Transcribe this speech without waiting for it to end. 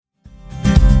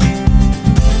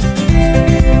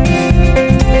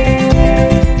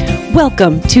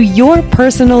Welcome to Your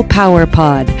Personal Power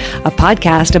Pod, a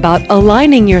podcast about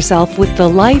aligning yourself with the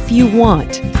life you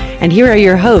want. And here are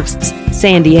your hosts,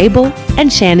 Sandy Abel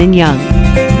and Shannon Young.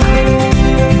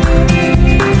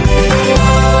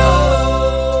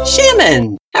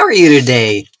 Shannon, how are you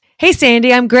today? Hey,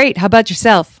 Sandy, I'm great. How about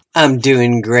yourself? I'm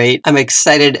doing great. I'm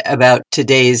excited about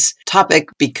today's topic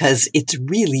because it's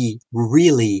really,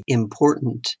 really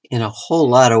important in a whole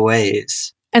lot of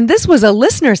ways. And this was a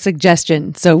listener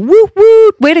suggestion, so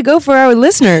woo, way to go for our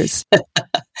listeners.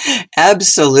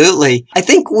 Absolutely. I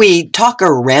think we talk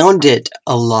around it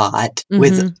a lot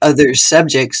with other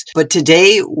subjects, but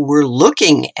today we're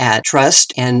looking at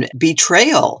trust and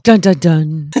betrayal. Dun, dun,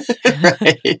 dun.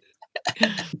 Right.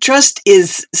 Trust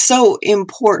is so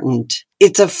important.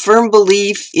 It's a firm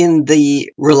belief in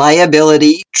the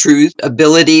reliability, truth,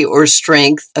 ability, or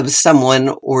strength of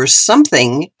someone or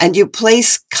something, and you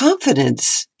place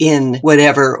confidence in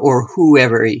whatever or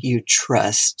whoever you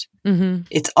trust. Mm-hmm.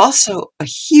 It's also a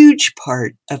huge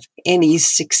part of any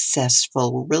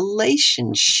successful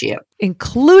relationship.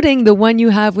 Including the one you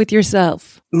have with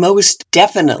yourself. Most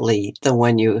definitely the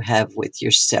one you have with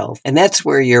yourself. And that's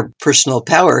where your personal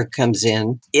power comes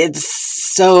in. It's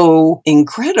so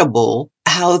incredible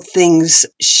how things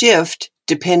shift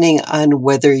depending on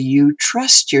whether you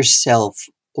trust yourself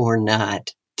or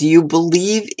not. Do you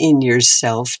believe in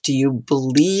yourself? Do you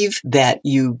believe that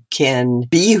you can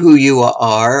be who you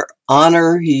are,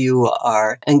 honor who you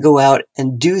are, and go out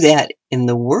and do that in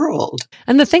the world?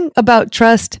 And the thing about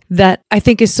trust that I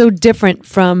think is so different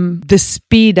from the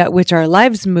speed at which our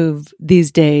lives move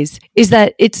these days is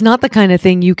that it's not the kind of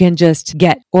thing you can just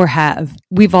get or have.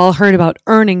 We've all heard about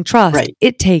earning trust. Right.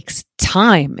 It takes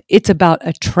time. It's about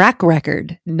a track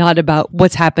record, not about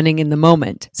what's happening in the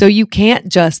moment. So you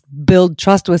can't just build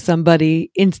trust with somebody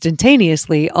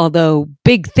instantaneously, although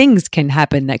big things can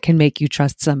happen that can make you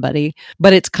trust somebody.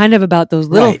 But it's kind of about those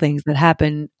little things that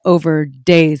happen over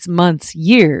days, months,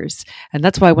 years. And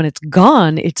that's why when it's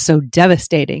gone, it's so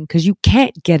devastating because you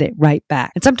can't get it right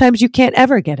back. And sometimes you can't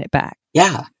ever get it back.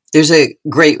 Yeah. There's a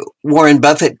great Warren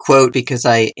Buffett quote, because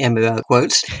I am about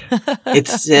quotes. It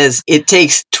says, it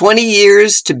takes 20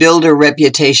 years to build a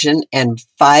reputation and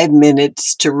 5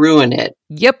 minutes to ruin it.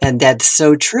 Yep. And that's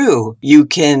so true. You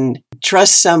can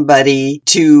trust somebody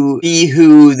to be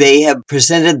who they have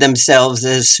presented themselves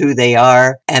as who they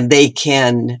are, and they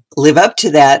can live up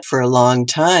to that for a long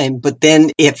time. But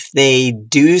then if they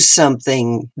do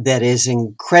something that is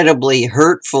incredibly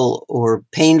hurtful or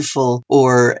painful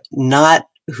or not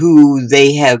who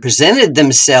they have presented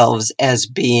themselves as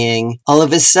being, all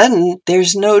of a sudden,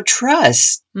 there's no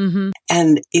trust. Mm-hmm.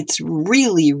 And it's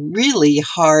really, really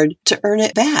hard to earn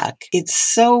it back. It's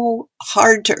so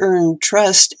hard to earn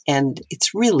trust, and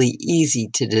it's really easy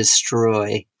to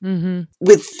destroy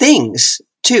with things,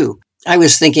 too. I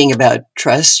was thinking about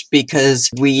trust because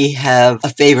we have a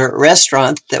favorite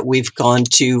restaurant that we've gone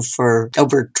to for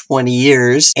over 20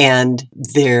 years, and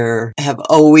there have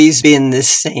always been the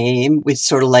same. It's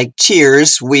sort of like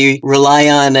Cheers. We rely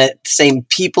on it, same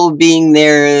people being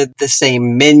there, the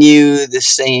same menu, the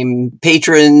same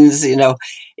patrons,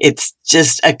 It's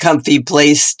just a comfy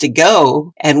place to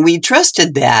go. And we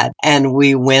trusted that. And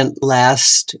we went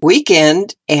last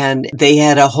weekend and they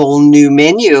had a whole new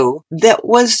menu that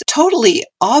was totally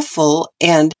awful.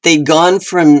 And they'd gone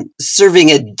from serving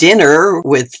a dinner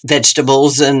with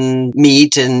vegetables and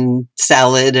meat and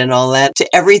salad and all that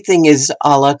to everything is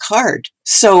a la carte.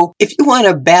 So if you want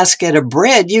a basket of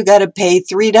bread, you got to pay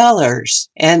 $3.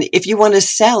 And if you want a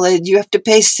salad, you have to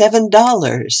pay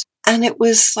 $7. And it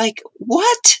was like,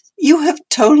 what? You have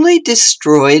totally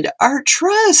destroyed our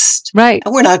trust. Right.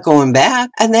 And we're not going back.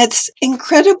 And that's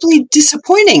incredibly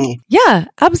disappointing. Yeah,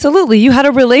 absolutely. You had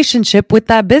a relationship with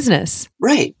that business.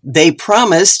 Right. They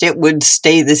promised it would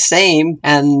stay the same,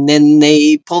 and then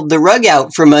they pulled the rug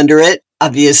out from under it.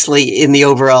 Obviously, in the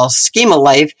overall scheme of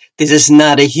life, this is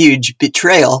not a huge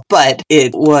betrayal, but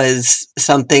it was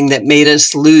something that made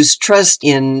us lose trust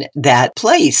in that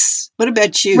place. What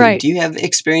about you? Right. Do you have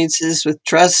experiences with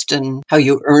trust and how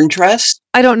you earn trust?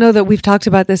 I don't know that we've talked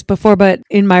about this before, but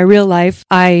in my real life,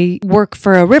 I work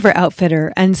for a river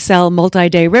outfitter and sell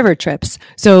multi-day river trips.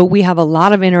 So we have a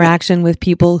lot of interaction with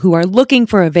people who are looking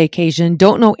for a vacation,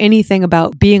 don't know anything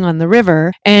about being on the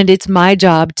river. And it's my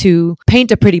job to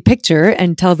paint a pretty picture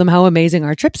and tell them how amazing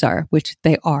our trips are, which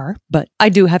they are. are, but I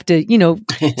do have to,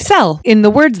 sell in the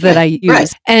words that I use.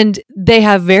 Right. And they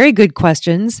have very good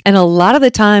questions. And a lot of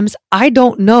the times I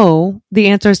don't know the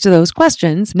answers to those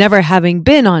questions, never having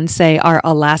been on, say, our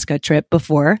Alaska trip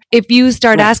before. If you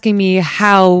start asking me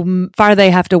how far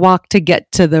they have to walk to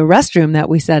get to the restroom that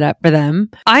we set up for them,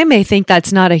 I may think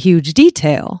that's not a huge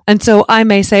detail. And so I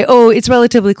may say, oh, it's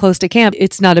relatively close to camp.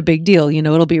 It's not a big deal.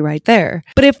 It'll be right there.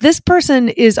 But if this person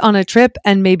is on a trip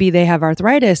and maybe they have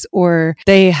arthritis or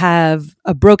they have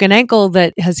a broken ankle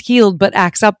that has healed but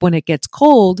acts up when it gets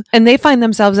cold, and they find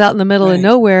themselves out in the middle of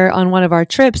nowhere on one of our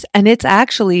trips, and it's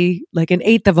actually like an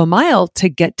eighth of a mile to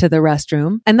get to the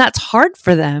restroom, and that's hard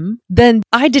for them, then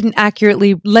I didn't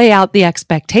accurately lay out the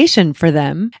expectation for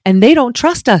them, and they don't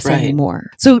trust us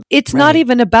anymore. So it's not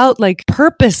even about like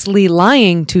purposely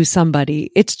lying to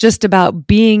somebody. It's just about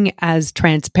being as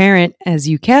transparent as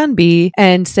you can be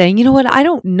and saying, you know what, I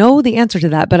don't know the answer to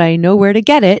that, but I know where to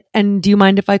get it. And do you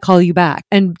mind if I call you back?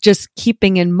 And just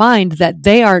keeping in mind that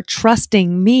they are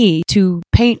trusting me to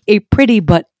paint a pretty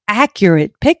but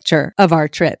accurate picture of our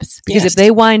trips. Because if they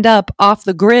wind up off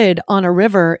the grid on a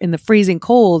river in the freezing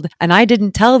cold and I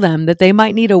didn't tell them that they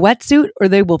might need a wetsuit or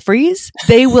they will freeze,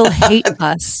 they will hate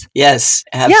us. Yes,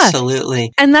 absolutely. Yeah.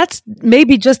 And that's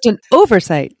maybe just an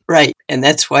oversight. Right. And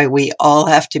that's why we all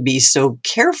have to be so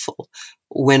careful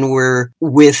when we're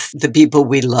with the people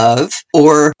we love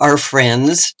or our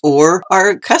friends or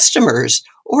our customers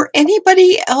or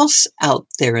anybody else out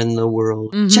there in the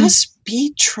world. Mm-hmm. Just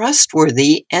be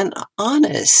trustworthy and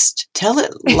honest. Tell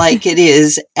it like it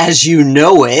is as you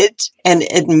know it, and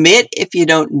admit if you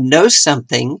don't know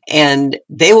something, and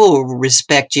they will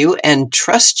respect you and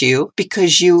trust you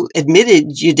because you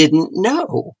admitted you didn't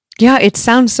know. Yeah, it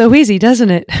sounds so easy,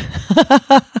 doesn't it?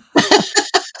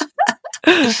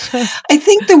 I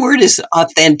think the word is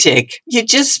authentic. You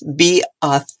just be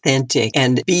authentic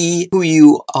and be who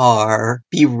you are,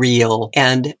 be real,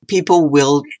 and people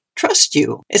will trust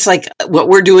you. It's like what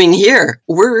we're doing here.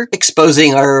 We're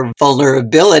exposing our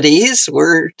vulnerabilities.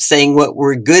 We're saying what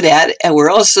we're good at, and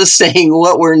we're also saying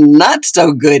what we're not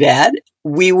so good at.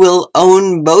 We will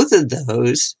own both of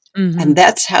those, and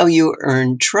that's how you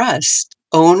earn trust.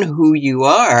 Own who you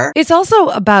are. It's also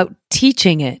about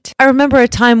teaching it. I remember a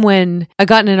time when I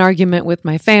got in an argument with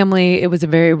my family. It was a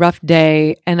very rough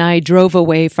day, and I drove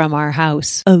away from our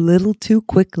house a little too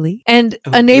quickly. And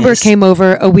a neighbor came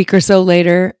over a week or so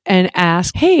later and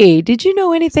asked, hey, did you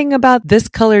know anything about this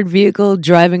colored vehicle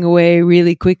driving away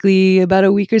really quickly about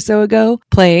a week or so ago?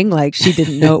 Playing like she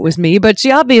didn't know it was me, but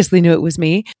she obviously knew it was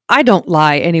me. I don't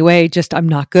lie anyway, just I'm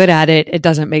not good at it. It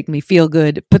doesn't make me feel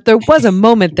good. But there was a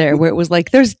moment there where it was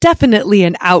like, there's definitely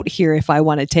an out here if I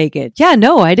want to take it. Yeah,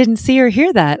 no, I didn't see or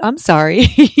hear that. I'm sorry,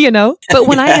 But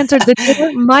when I answered the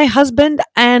door, my husband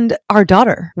and our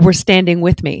daughter were standing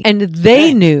with me, and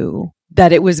they knew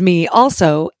that it was me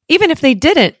also. Even if they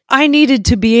didn't, I needed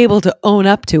to be able to own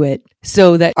up to it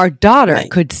so that our daughter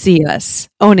could see us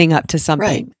owning up to something.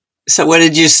 Right. So what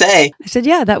did you say? I said,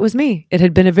 yeah, that was me. It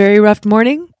had been a very rough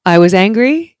morning. I was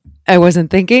angry. I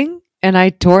wasn't thinking. And I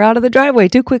tore out of the driveway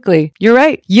too quickly. You're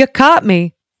right. You caught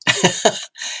me.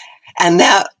 And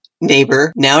that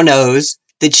neighbor now knows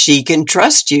that she can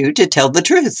trust you to tell the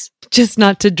truth. Just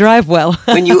not to drive well.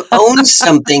 When you own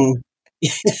something,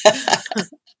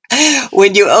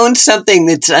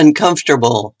 that's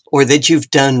uncomfortable or that you've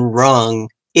done wrong,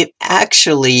 it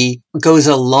actually goes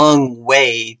a long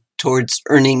way towards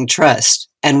earning trust.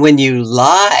 And when you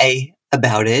lie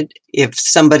about it, if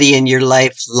somebody in your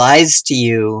life lies to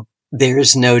you,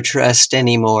 there's no trust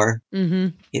anymore.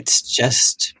 It's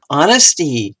just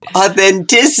honesty,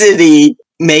 authenticity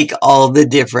make all the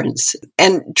difference.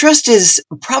 And trust is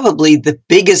probably the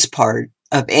biggest part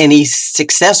of any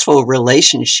successful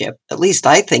relationship. At least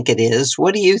I think it is.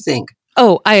 What do you think?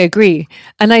 Oh, I agree.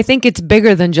 And I think it's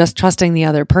bigger than just trusting the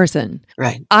other person.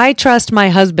 Right. I trust my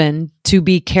husband to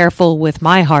be careful with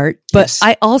my heart, but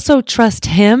I also trust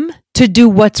him to do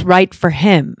what's right for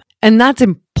him. And that's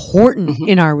important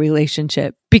in our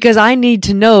relationship because I need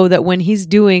to know that when he's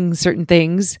doing certain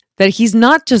things, that he's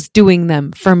not just doing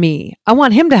them for me. I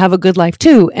want him to have a good life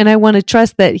too. And I want to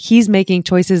trust that he's making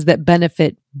choices that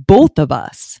benefit both of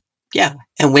us. Yeah.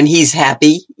 And when he's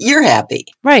happy, you're happy.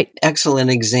 Right.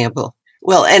 Excellent example.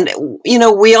 Well, and,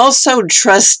 we also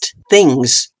trust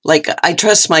things. Like I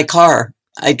trust my car.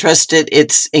 I trust it.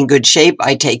 It's in good shape.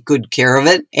 I take good care of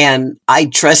it. And I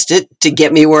trust it to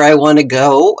get me where I want to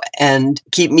go and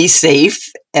keep me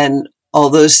safe and all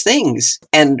those things.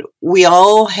 And we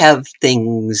all have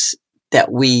things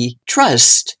that we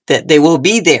trust that they will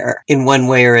be there in one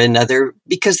way or another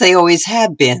because they always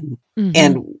have been. Mm-hmm.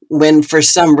 And when for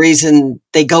some reason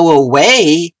they go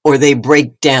away or they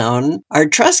break down, our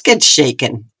trust gets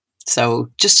shaken. So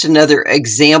just another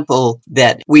example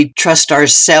that we trust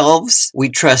ourselves, we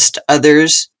trust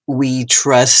others, we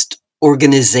trust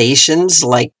organizations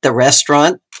like the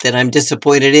restaurant that I'm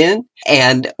disappointed in,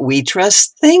 and we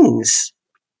trust things.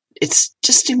 It's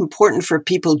just important for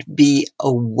people to be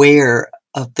aware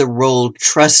of the role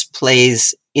trust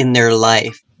plays in their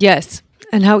life. Yes.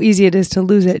 And how easy it is to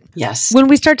lose it. Yes. When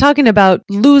we start talking about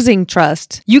losing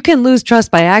trust, you can lose trust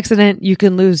by accident. You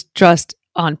can lose trust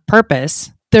on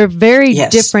purpose. They're very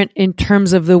different in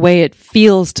terms of the way it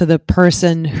feels to the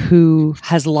person who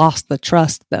has lost the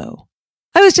trust, though.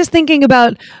 I was just thinking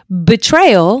about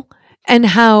betrayal and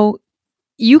how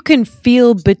you can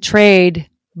feel betrayed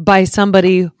by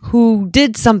somebody who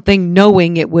did something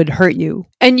knowing it would hurt you.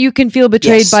 And you can feel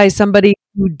betrayed by somebody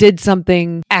who did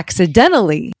something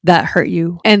accidentally that hurt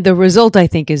you. And the result, I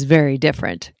think, is very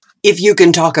different. If you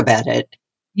can talk about it.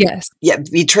 Yes. Yeah.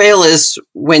 Betrayal is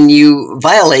when you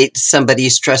violate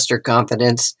somebody's trust or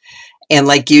confidence. And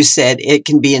like you said, it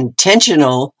can be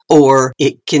intentional or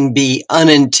it can be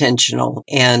unintentional.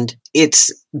 And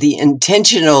it's the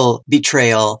intentional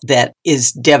betrayal that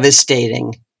is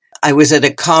devastating. I was at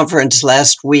a conference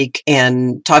last week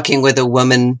and talking with a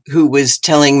woman who was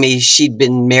telling me she'd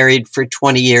been married for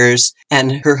 20 years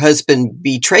and her husband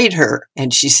betrayed her.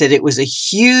 And she said it was a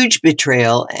huge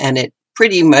betrayal and it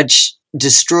pretty much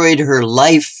destroyed her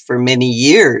life for many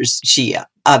years. She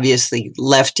obviously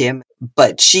left him,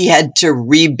 but she had to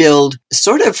rebuild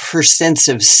sort of her sense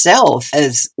of self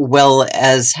as well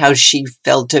as how she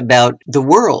felt about the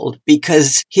world,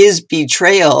 because his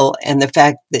betrayal and the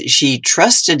fact that she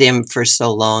trusted him for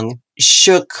so long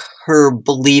shook her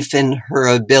belief in her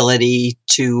ability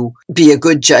to be a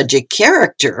good judge of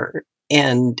character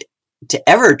and to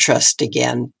ever trust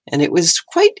again. And it was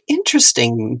quite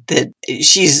interesting that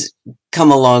she's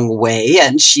come a long way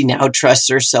and she now trusts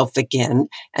herself again.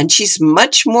 And she's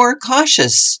much more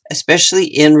cautious, especially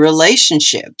in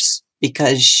relationships,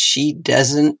 because she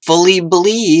doesn't fully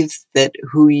believe that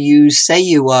who you say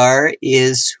you are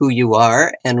is who you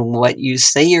are, and what you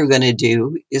say you're going to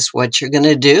do is what you're going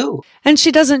to do. And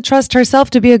she doesn't trust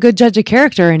herself to be a good judge of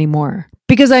character anymore.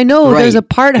 Because I know there's a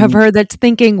part of her that's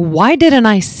thinking, why didn't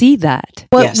I see that?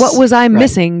 What was I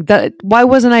missing? Why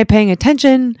wasn't I paying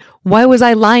attention? Why was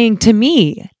I lying to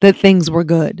me that things were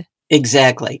good?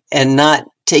 Exactly. And not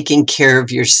taking care of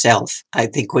yourself. I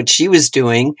think what she was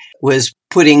doing was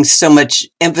putting so much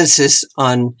emphasis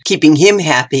on keeping him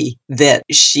happy that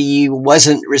she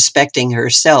wasn't respecting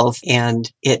herself, and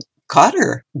it caught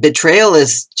her. Betrayal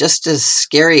is just a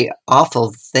scary,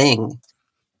 awful thing.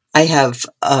 I have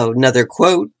another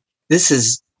quote. This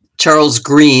is Charles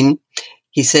Green.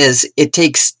 He says, "It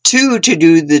takes two to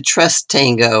do the trust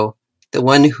tango. The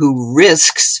one who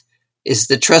risks is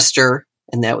the truster,"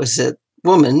 and that was a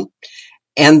woman,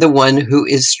 "and the one who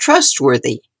is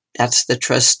trustworthy, that's the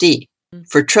trustee.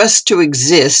 For trust to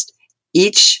exist,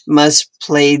 each must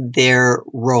play their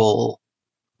role."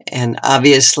 And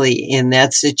obviously in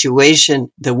that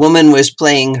situation, the woman was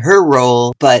playing her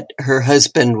role, but her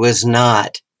husband was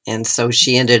not. And so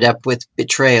she ended up with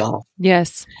betrayal.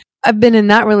 Yes. I've been in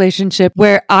that relationship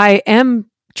where I am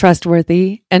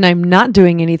trustworthy and I'm not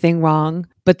doing anything wrong,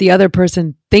 but the other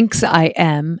person thinks I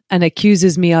am and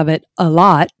accuses me of it a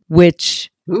lot, which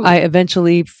I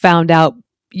eventually found out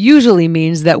usually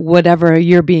means that whatever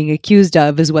you're being accused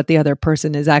of is what the other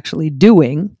person is actually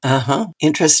doing.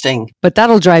 Interesting. But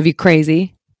that'll drive you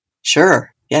crazy.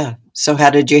 Sure. Yeah. So how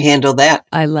did you handle that?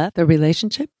 I left the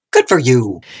relationship. Good for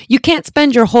you. You can't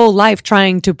spend your whole life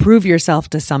trying to prove yourself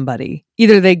to somebody.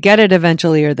 Either they get it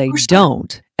eventually or they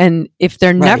don't. And if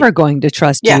they're never going to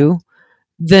trust you,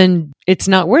 then it's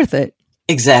not worth it.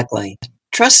 Exactly.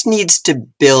 Trust needs to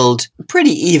build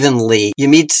pretty evenly. You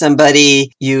meet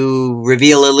somebody, you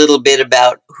reveal a little bit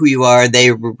about who you are,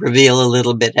 they reveal a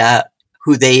little bit about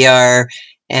who they are,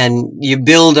 and you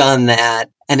build on that.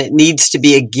 And it needs to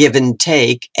be a give and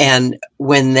take. And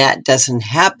when that doesn't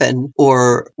happen,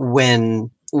 or when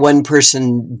one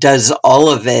person does all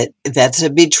of it, that's a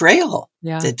betrayal.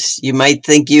 Yeah. You might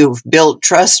think you've built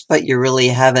trust, but you really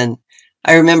haven't.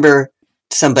 I remember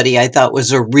somebody I thought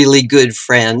was a really good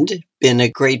friend, been a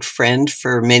great friend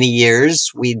for many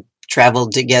years. We'd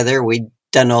traveled together. We'd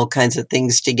done all kinds of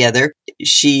things together.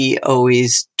 She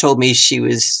always told me she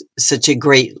was such a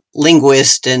great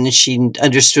linguist and she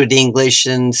understood English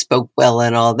and spoke well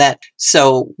and all that.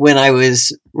 So when I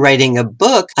was writing a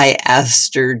book, I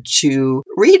asked her to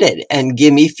read it and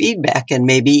give me feedback and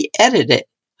maybe edit it.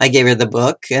 I gave her the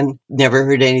book and never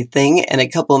heard anything. And a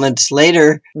couple of months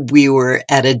later, we were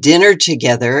at a dinner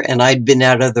together and I'd been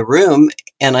out of the room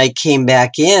and I came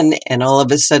back in and all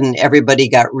of a sudden everybody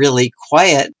got really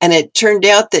quiet. And it turned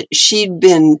out that she'd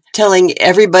been telling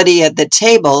everybody at the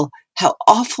table how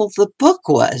awful the book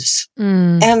was.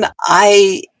 And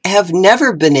I have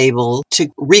never been able to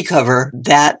recover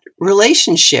that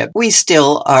relationship. We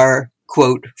still are,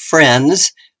 quote,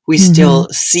 friends. We still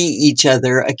see each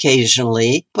other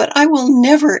occasionally, but I will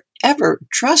never, ever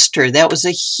trust her. That was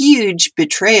a huge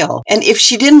betrayal. And if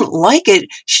she didn't like it,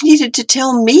 she needed to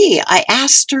tell me. I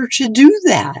asked her to do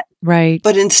that. Right.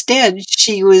 But instead,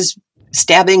 she was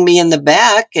stabbing me in the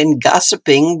back and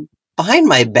gossiping behind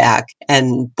my back.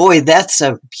 And boy, that's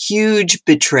a huge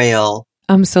betrayal.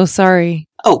 I'm so sorry.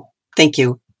 Oh, thank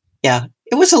you. Yeah,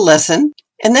 it was a lesson.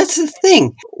 And that's the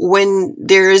thing. When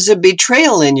there is a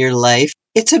betrayal in your life,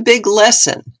 it's a big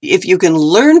lesson. If you can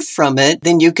learn from it,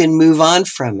 then you can move on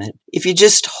from it. If you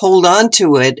just hold on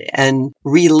to it and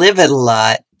relive it a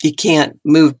lot, you can't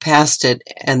move past it,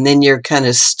 and then you're kind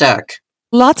of stuck.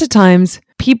 Lots of times,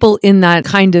 people in that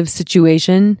kind of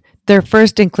situation, their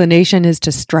first inclination is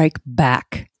to strike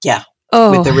back. Yeah.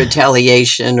 With the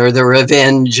retaliation or the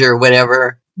revenge or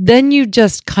whatever. Then you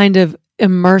just kind of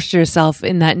immerse yourself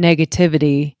in that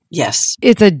negativity. Yes.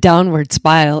 It's a downward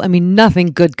spiral. I mean, nothing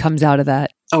good comes out of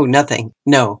that. Oh, nothing.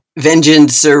 No.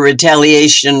 Vengeance or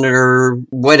retaliation or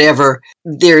whatever.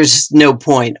 There's no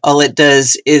point. All it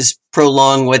does is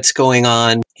prolong what's going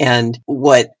on. And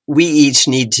what we each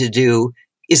need to do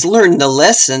is learn the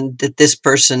lesson that this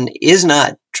person is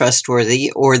not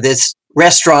trustworthy, or this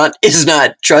restaurant is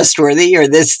not trustworthy, or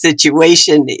this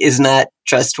situation is not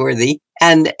trustworthy,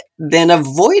 and then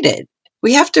avoid it.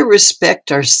 We have to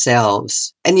respect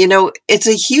ourselves. And, it's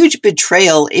a huge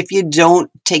betrayal if you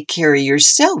don't take care of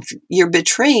yourself. You're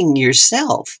betraying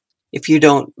yourself. If you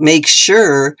don't make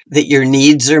sure that your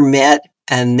needs are met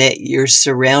and that you're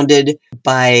surrounded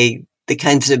by the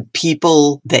kinds of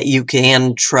people that you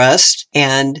can trust,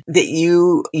 and that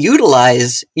you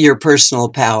utilize your personal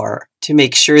power to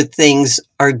make sure things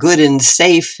are good and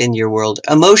safe in your world,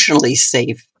 emotionally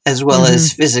safe as well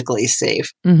as physically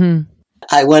safe.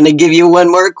 I want to give you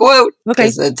one more quote,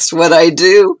 because that's what I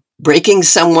do. Breaking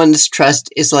someone's trust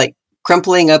is like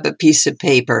crumpling up a piece of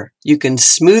paper. You can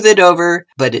smooth it over,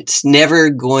 but it's never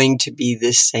going to be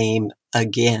the same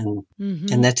again.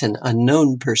 And that's an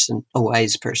unknown person, a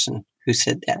wise person who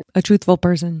said that. A truthful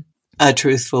person. A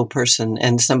truthful person,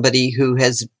 and somebody who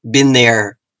has been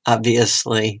there,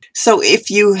 obviously. So if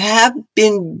you have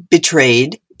been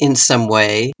betrayed in some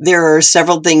way, there are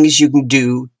several things you can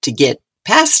do to get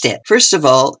past it. First of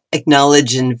all,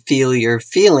 acknowledge and feel your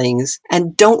feelings,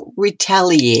 and don't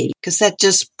retaliate, because that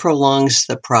just prolongs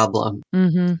the problem.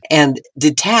 And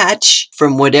detach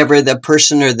from whatever the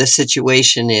person or the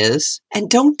situation is,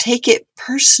 and don't take it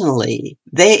personally.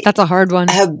 That's a hard one.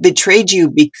 Have betrayed you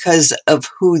because of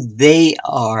who they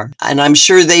are. And I'm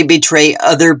sure they betray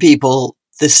other people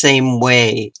the same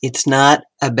way. It's not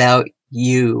about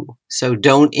you. So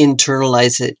don't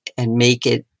internalize it and make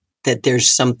it that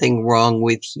there's something wrong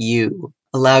with you.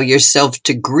 Allow yourself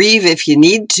to grieve if you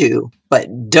need to,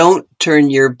 but don't turn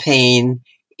your pain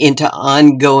into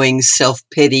ongoing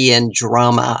self-pity and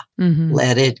drama.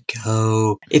 Let it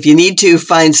go. If you need to,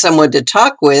 find someone to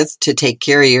talk with to take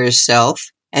care of yourself,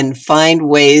 and find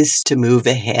ways to move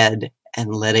ahead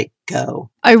and let it go.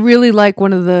 I really like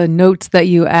one of the notes that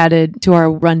you added to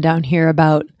our rundown here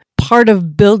about part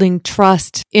of building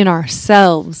trust in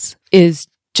ourselves is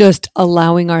just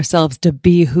allowing ourselves to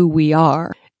be who we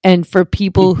are. And for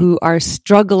people who are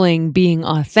struggling being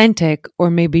authentic, or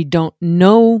maybe don't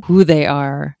know who they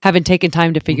are, haven't taken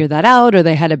time to figure that out, or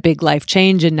they had a big life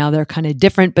change and now they're kind of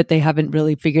different, but they haven't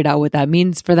really figured out what that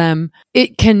means for them.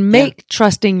 It can make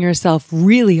trusting yourself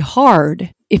really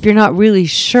hard if you're not really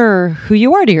sure who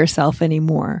you are to yourself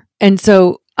anymore. And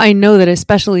so I know that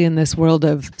especially in this world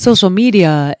of social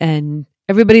media, and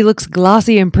everybody looks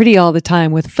glossy and pretty all the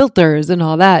time with filters and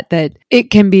all that it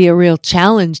can be a real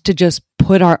challenge to just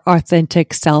put our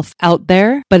authentic self out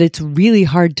there. But it's really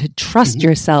hard to trust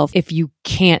yourself if you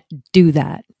can't do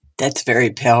that. That's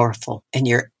very powerful. And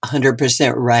you're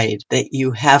 100% right that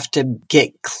you have to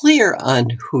get clear on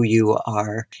who you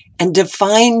are and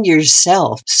define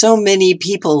yourself. So many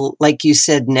people, like you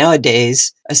said,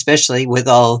 nowadays, especially with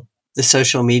all the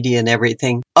social media and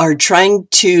everything, are trying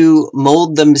to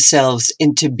mold themselves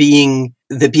into being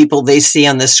the people they see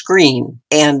on the screen.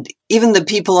 And even the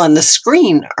people on the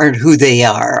screen aren't who they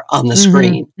are on the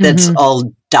screen. That's all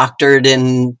doctored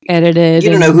and edited. You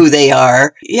don't know who they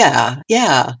are. Yeah.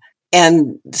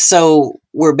 And so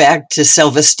we're back to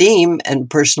self-esteem and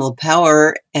personal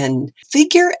power, and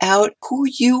figure out who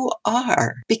you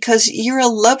are, because you're a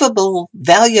lovable,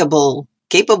 valuable,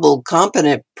 capable,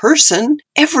 competent person.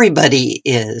 Everybody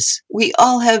is. We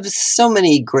all have so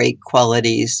many great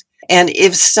qualities. And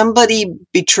if somebody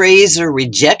betrays or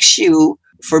rejects you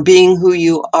for being who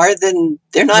you are, then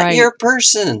they're not your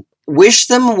person. Wish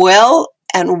them well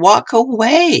and walk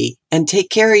away and take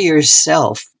care of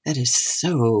yourself. That is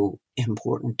so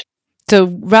important.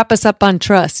 So wrap us up on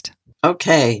trust.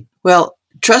 Okay. Well,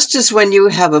 trust is when you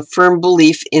have a firm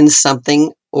belief in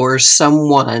something or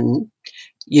someone.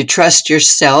 You trust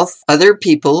yourself, other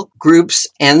people, groups,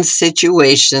 and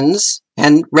situations,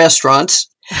 and restaurants,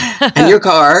 and your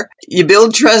car. You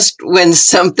build trust when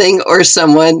something or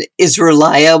someone is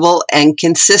reliable and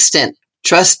consistent.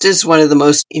 Trust is one of the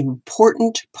most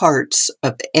important parts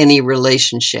of any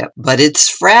relationship, but it's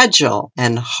fragile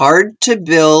and hard to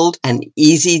build and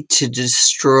easy to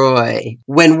destroy.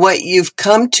 When what you've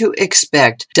come to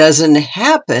expect doesn't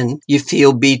happen, you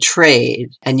feel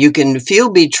betrayed. And you can feel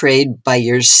betrayed by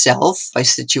yourself, by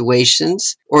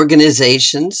situations,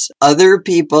 organizations, other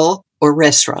people, or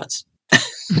restaurants.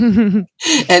 And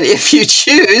if you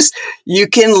choose, you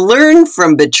can learn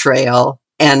from betrayal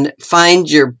and find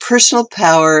your personal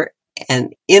power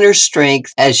and inner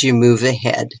strength as you move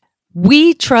ahead.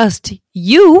 We trust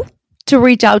you to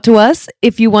reach out to us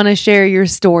if you want to share your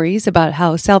stories about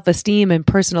how self-esteem and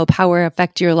personal power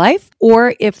affect your life,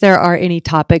 or if there are any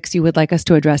topics you would like us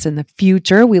to address in the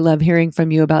future. We love hearing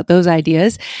from you about those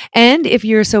ideas. And if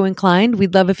you're so inclined,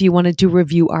 we'd love if you wanted to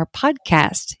review our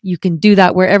podcast. You can do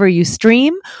that wherever you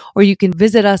stream, or you can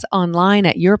visit us online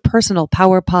at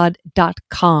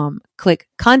yourpersonalpowerpod.com. Click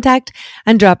contact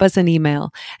and drop us an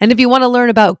email. And if you want to learn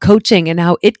about coaching and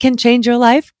how it can change your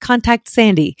life, contact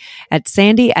Sandy at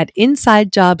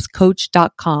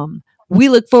sandy@insidejobscoach.com. We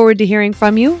look forward to hearing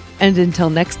from you. And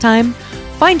until next time,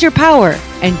 find your power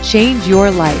and change your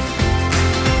life.